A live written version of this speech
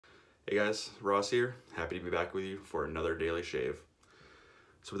Hey guys, Ross here. Happy to be back with you for another daily shave.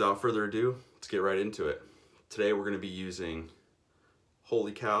 So without further ado, let's get right into it. Today we're going to be using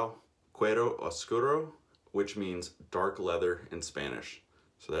Wholly Kaw Cuero Oscuro, which means dark leather in Spanish.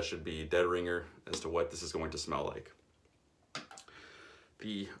 So that should be dead ringer as to what this is going to smell like.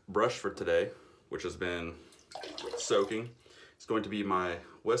 The brush for today, which has been soaking, is going to be my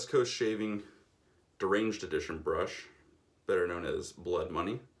West Coast Shaving Deranged Edition brush, better known as Blood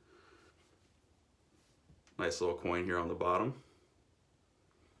Money. Nice little coin here on the bottom.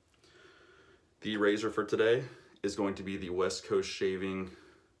 The razor for today is going to be the West Coast Shaving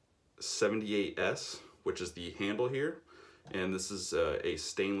 78S, which is the handle here. And this is a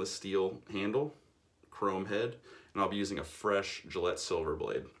stainless steel handle, chrome head, and I'll be using a fresh Gillette Silver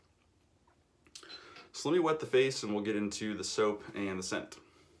blade. So let me wet the face and we'll get into the soap and the scent.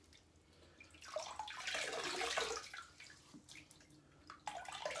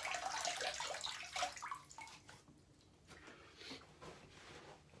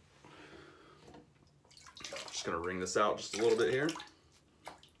 Just gonna wring this out just a little bit here.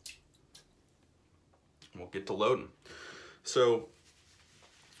 We'll get to loading. So,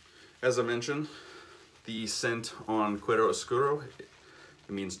 as I mentioned, the scent on Cuero Oscuro,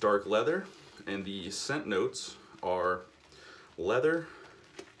 it means dark leather, and the scent notes are leather,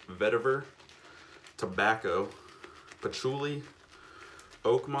 vetiver, tobacco, patchouli,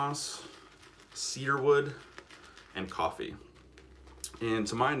 oak moss, cedarwood, and coffee. And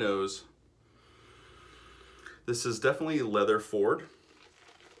to my nose, this is definitely leather forward,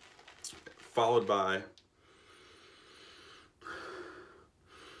 followed by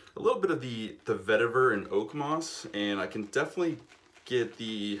a little bit of the vetiver and oak moss, and I can definitely get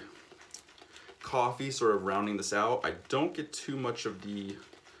the coffee sort of rounding this out. I don't get too much of the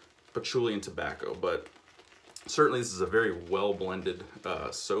patchouli and tobacco, but certainly this is a very well blended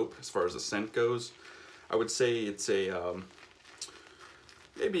soap as far as the scent goes. I would say it's a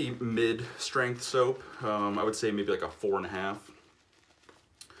maybe mid-strength soap. I would say maybe like a 4.5.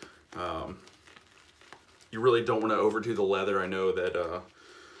 You really don't want to overdo the leather. I know that a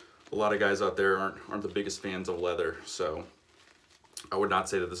lot of guys out there aren't the biggest fans of leather, so I would not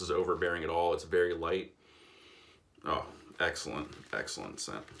say that this is overbearing at all. It's very light. Oh, excellent, excellent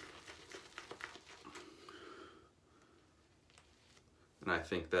scent. And I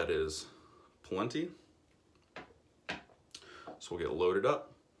think that is plenty. So we'll get loaded up.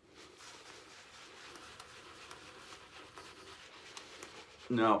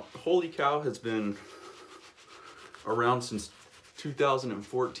 Now, Wholly Kaw has been around since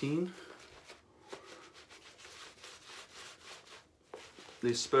 2014.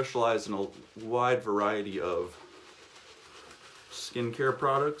 They specialize in a wide variety of skincare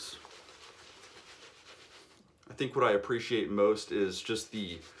products. I think what I appreciate most is just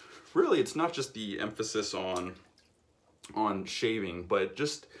really it's not just the emphasis on shaving, but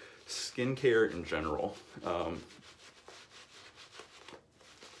just skincare in general.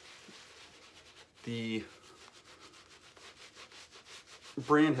 The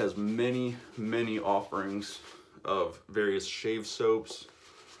brand has many offerings of various shave soaps,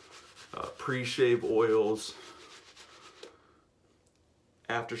 pre-shave oils,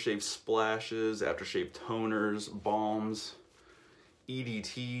 aftershave splashes, aftershave toners, balms,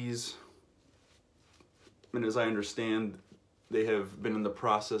 EDTs. And as I understand, they have been in the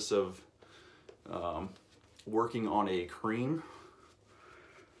process of working on a cream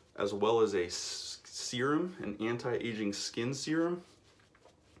as well as a serum, an anti-aging skin serum,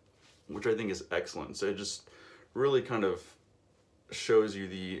 which I think is excellent. So it just really kind of shows you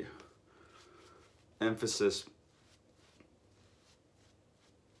the emphasis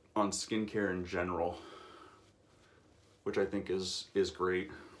on skincare in general, which I think is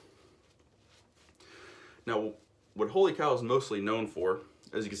great. Now, what Wholly Kaw is mostly known for,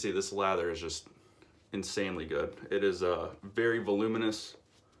 as you can see, this lather is just insanely good. It is very voluminous,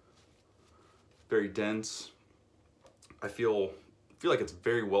 very dense. I feel like it's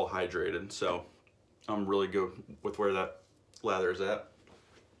very well hydrated, so I'm really good with where that lather is at.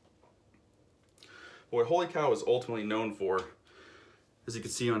 What Wholly Kaw is ultimately known for, as you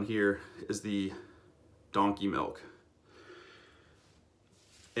can see on here, is the donkey milk.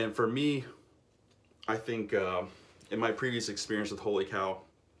 And for me, I think in my previous experience with Wholly Kaw,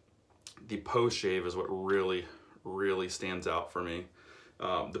 the post-shave is what really stands out for me.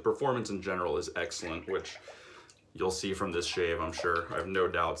 The performance in general is excellent, which you'll see from this shave, I'm sure. I have no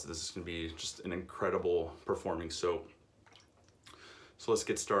doubts this is going to be just an incredible performing soap. So let's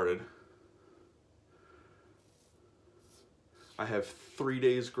get started. I have 3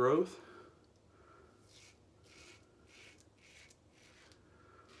 days growth.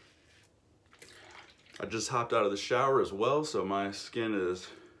 I just hopped out of the shower as well, so my skin is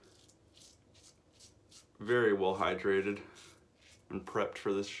very well hydrated and prepped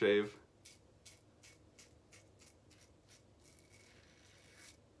for this shave.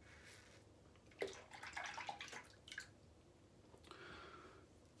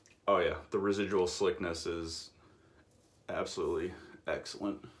 Oh yeah, the residual slickness is absolutely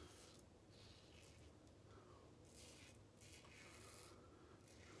excellent.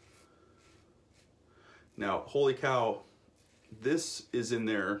 Now, Wholly Kaw, this is in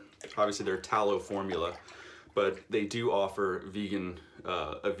their, obviously their tallow formula, but they do offer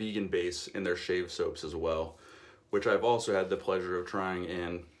a vegan base in their shave soaps as well, which I've also had the pleasure of trying,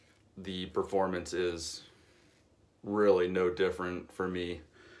 and the performance is really no different for me.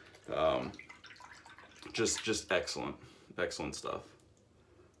 Just excellent, excellent stuff.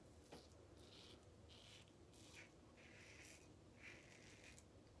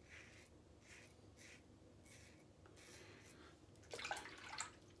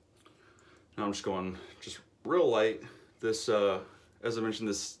 Now I'm just going just real light. This, as I mentioned,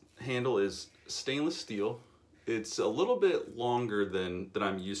 this handle is stainless steel. It's a little bit longer than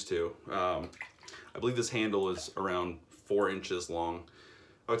I'm used to. I believe this handle is around 4 inches long.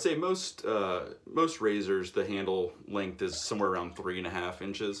 I would say most razors, the handle length is somewhere around 3.5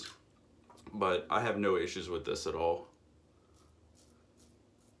 inches, but I have no issues with this at all.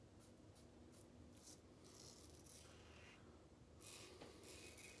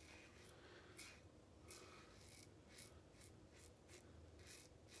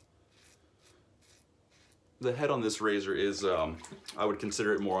 The head on this razor is, I would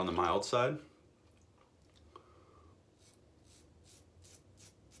consider it more on the mild side.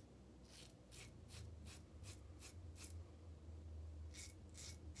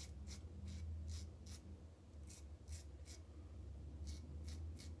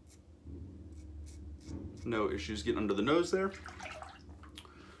 No issues getting under the nose there.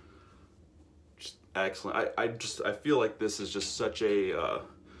 Just excellent. I feel like this is just such a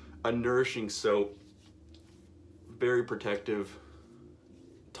nourishing soap. Very protective,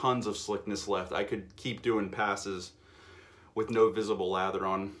 tons of slickness left. I could keep doing passes with no visible lather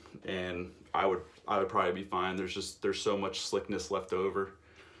on, and I would probably be fine. There's so much slickness left over.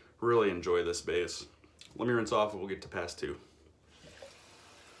 Really enjoy this base. Let me rinse off and we'll get to pass 2.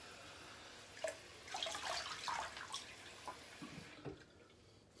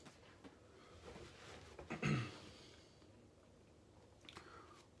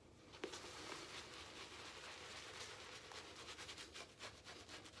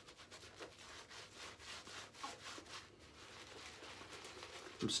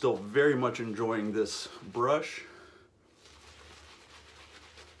 I'm still very much enjoying this brush.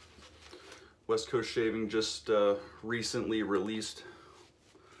 West Coast Shaving just recently released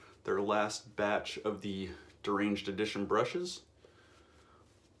their last batch of the Deranged Edition brushes.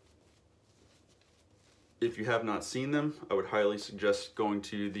 If you have not seen them, I would highly suggest going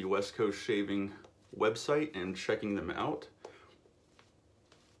to the West Coast Shaving website and checking them out.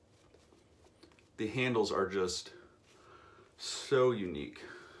 The handles are just so unique.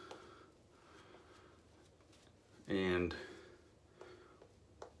 And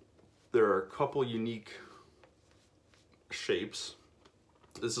there are a couple unique shapes.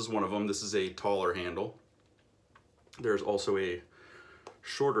 This is one of them. This is a taller handle. There's also a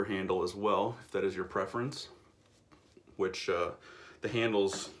shorter handle as well, if that is your preference, which the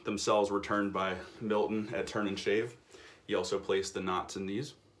handles themselves were turned by Milton at Turn and Shave. He also placed the knots in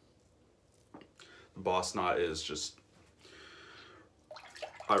these. The Boss knot is just,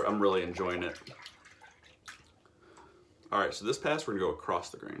 I'm really enjoying it. All right, so this pass, we're gonna go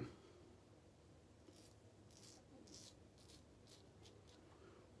across the grain.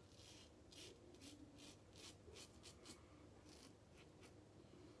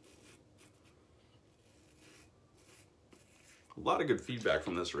 A lot of good feedback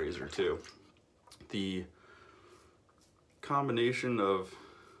from this razor too. The combination of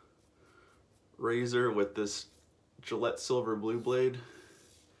razor with this Gillette Silver Blue blade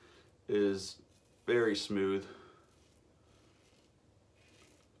is very smooth,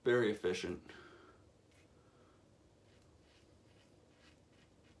 very efficient.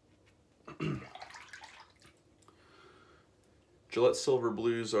 Gillette Silver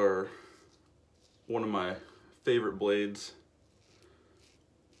Blues are one of my favorite blades.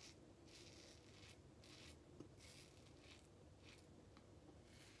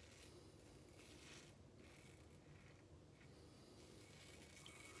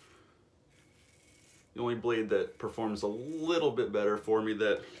 The only blade that performs a little bit better for me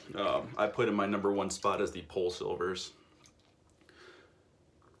that I put in my #1 spot is the Pole Silvers.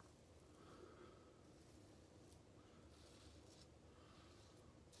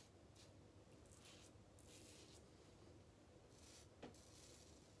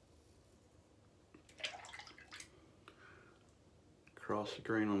 Across the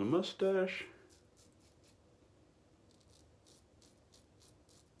grain on the mustache.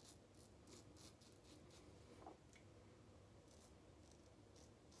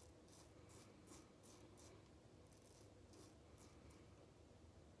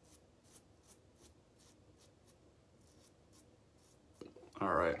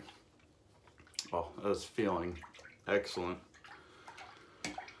 All right. Well, that's feeling excellent.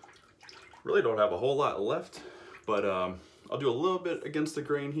 Really don't have a whole lot left, but I'll do a little bit against the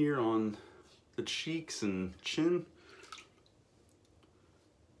grain here on the cheeks and chin.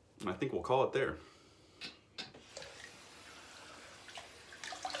 And I think we'll call it there.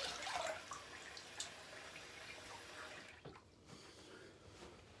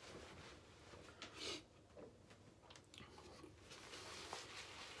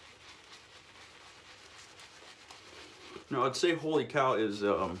 Now I'd say Wholly Kaw is it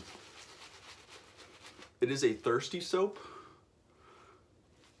is a thirsty soap,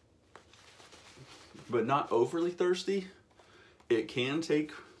 but not overly thirsty. It can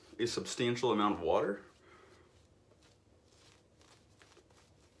take a substantial amount of water.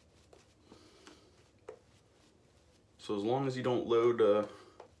 So as long as you don't load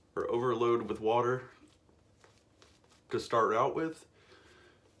or overload with water to start out with,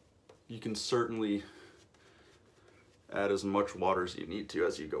 you can certainly add as much water as you need to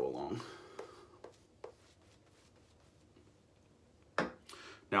as you go along.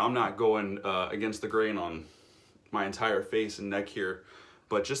 Now I'm not going against the grain on my entire face and neck here,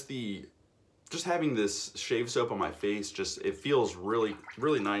 but just having this shave soap on my face, it feels really,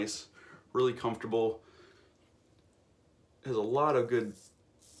 really nice, really comfortable. It has a lot of good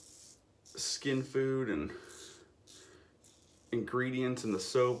skin food and ingredients in the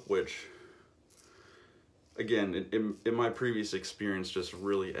soap, which again, in my previous experience, just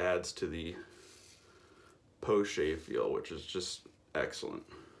really adds to the post-shave feel, which is just excellent.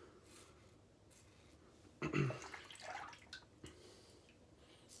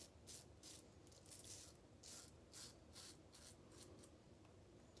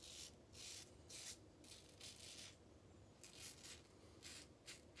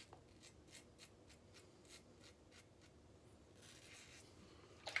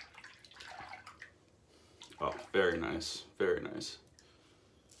 Oh, very nice, very nice.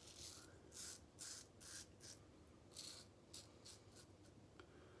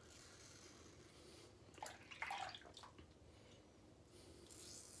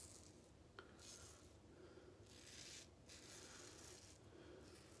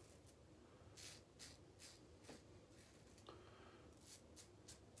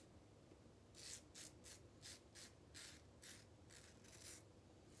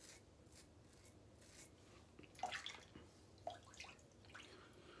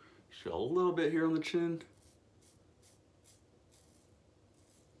 Got a little bit here on the chin.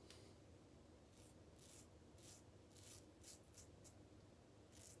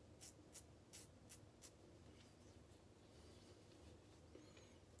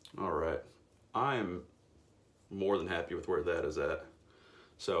 All right, I am more than happy with where that is at.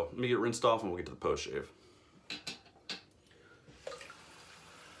 So let me get rinsed off and we'll get to the post shave.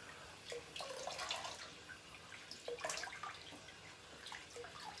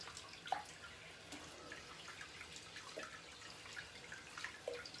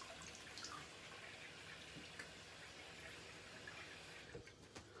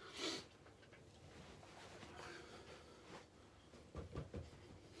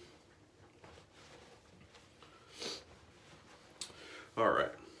 All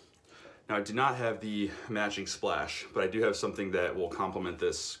right, now I do not have the matching splash, but I do have something that will complement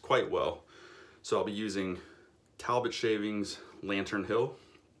this quite well. So I'll be using Talbot Shavings Lantern Hill.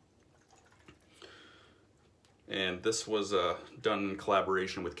 And this was done in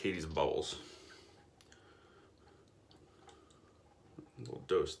collaboration with Catie's Bubbles. A little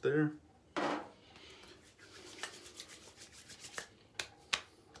dose there.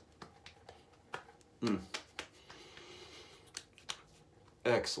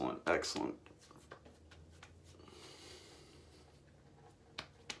 Excellent, excellent.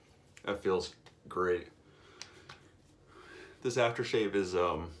 That feels great. This aftershave is,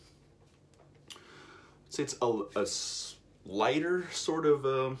 I'd say it's a lighter sort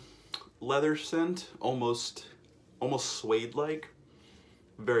of leather scent, almost suede-like.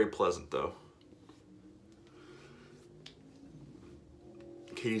 Very pleasant though.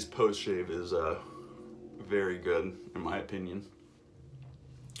 Catie's post shave is very good in my opinion.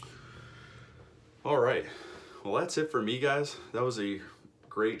 All right, well that's it for me guys. That was a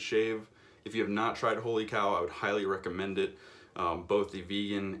great shave. If you have not tried Wholly Kaw, I would highly recommend it. Both the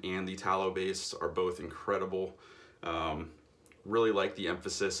vegan and the tallow base are both incredible. really like the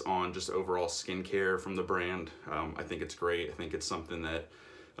emphasis on just overall skincare from the brand. I think it's great. I think it's something that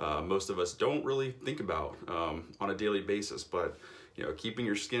most of us don't really think about on a daily basis, but you know, keeping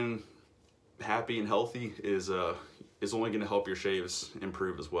your skin happy and healthy is only going to help your shaves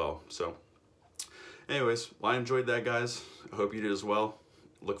improve as well. So anyways, well, I enjoyed that, guys. I hope you did as well.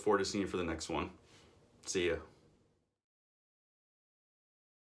 Look forward to seeing you for the next one. See ya.